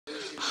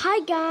Hi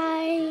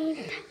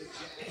guys!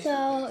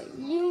 So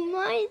you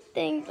might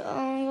think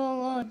I'm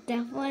a little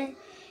different,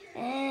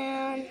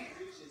 and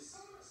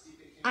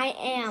I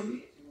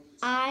am.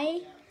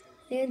 I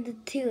lose the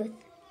tooth.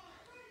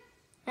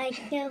 Like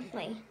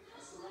seriously.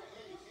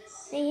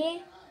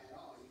 See?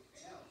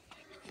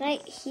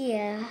 Right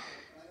here.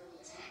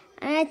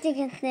 And I think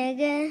it's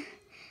bigger,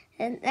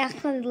 and that's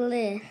what it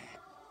is.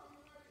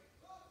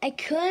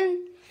 It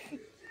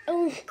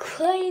was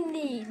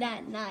crazy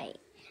that night.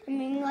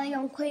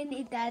 I'm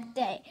crazy that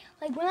day.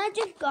 Like, when I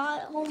just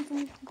got home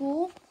from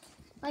school,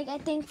 I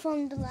think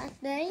from the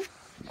last day,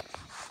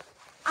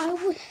 I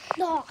was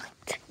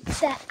shocked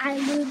that I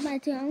lose my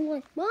tooth. I was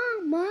like,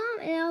 Mom,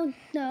 and I was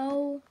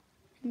so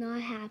not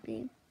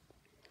happy.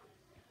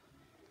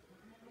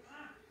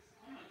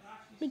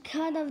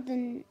 Because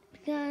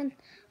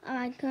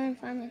I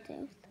couldn't find my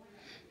tooth.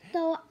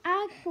 So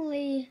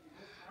actually,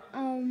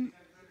 I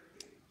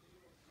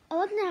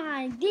looked at an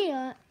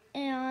idea,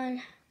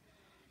 and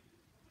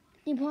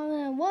the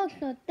Department of Work,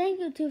 so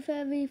thank you to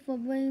Fairy for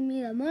bringing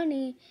me the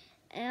money.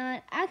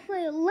 And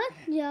actually,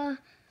 Alexia,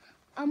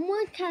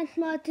 one Cat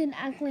Martin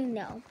actually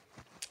know,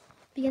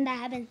 because that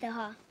happened to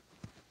her.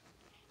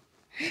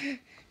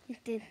 You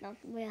did some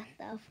weird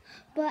stuff,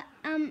 but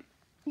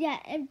yeah.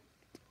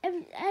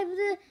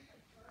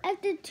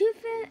 If the Tooth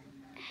Fairy,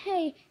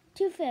 hey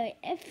Tooth Fairy,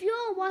 if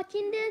you're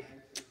watching this,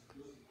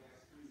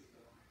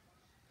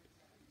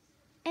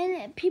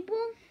 and people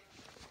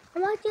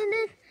are watching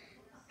this,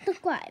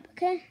 subscribe,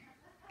 okay?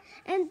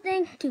 And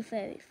thanks to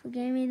Fairy for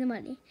giving me the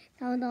money.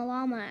 That was a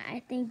lot of money.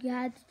 I think you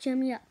had to cheer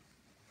me up.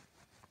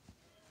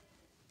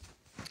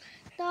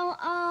 So,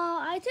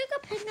 I took a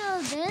picture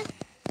of this.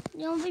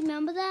 You don't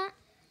remember that?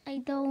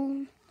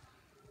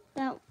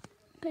 That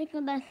picture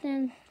that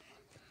says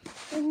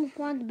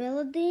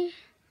responsibility.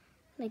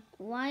 Like,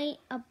 right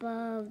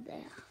above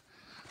there.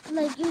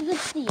 Like, you can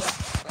see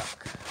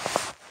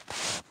it.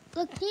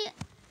 Look here.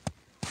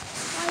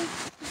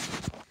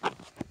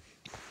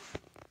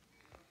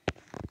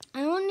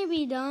 I want to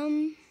be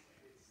dumb.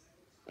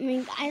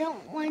 I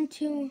don't want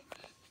to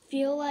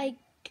feel like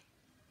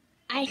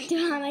I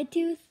still have my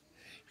tooth.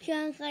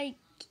 Because,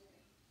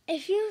 it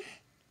feels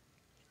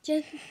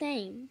just the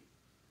same.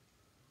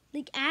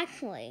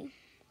 Actually,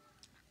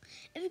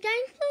 if you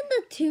guys feel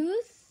the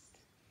tooth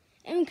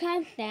and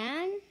kind of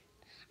sad,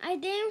 I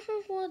think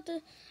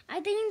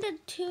the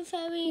Tooth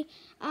Fairy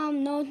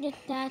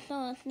noticed that,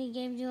 so he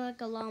gave you a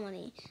lot of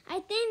money. I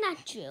think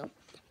that's true.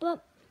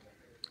 But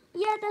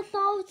yeah, that's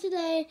all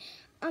today.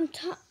 I'm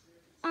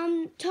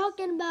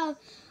talking about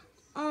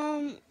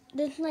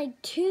this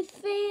tooth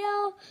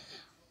video.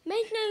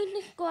 Make sure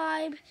you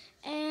subscribe,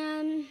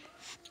 and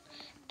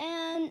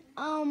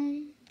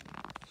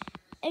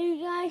if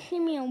you guys see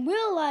me in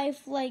real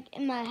life,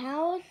 in my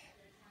house,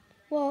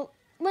 well,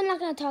 we're not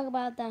gonna talk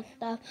about that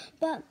stuff.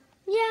 But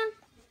yeah,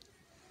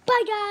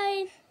 bye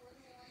guys.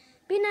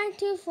 Be nice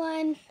to your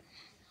friends.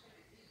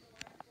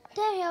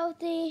 Stay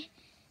healthy.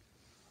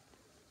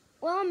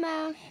 Wear a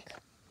mask,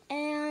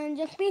 and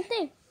just be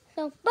safe.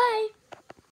 So bye.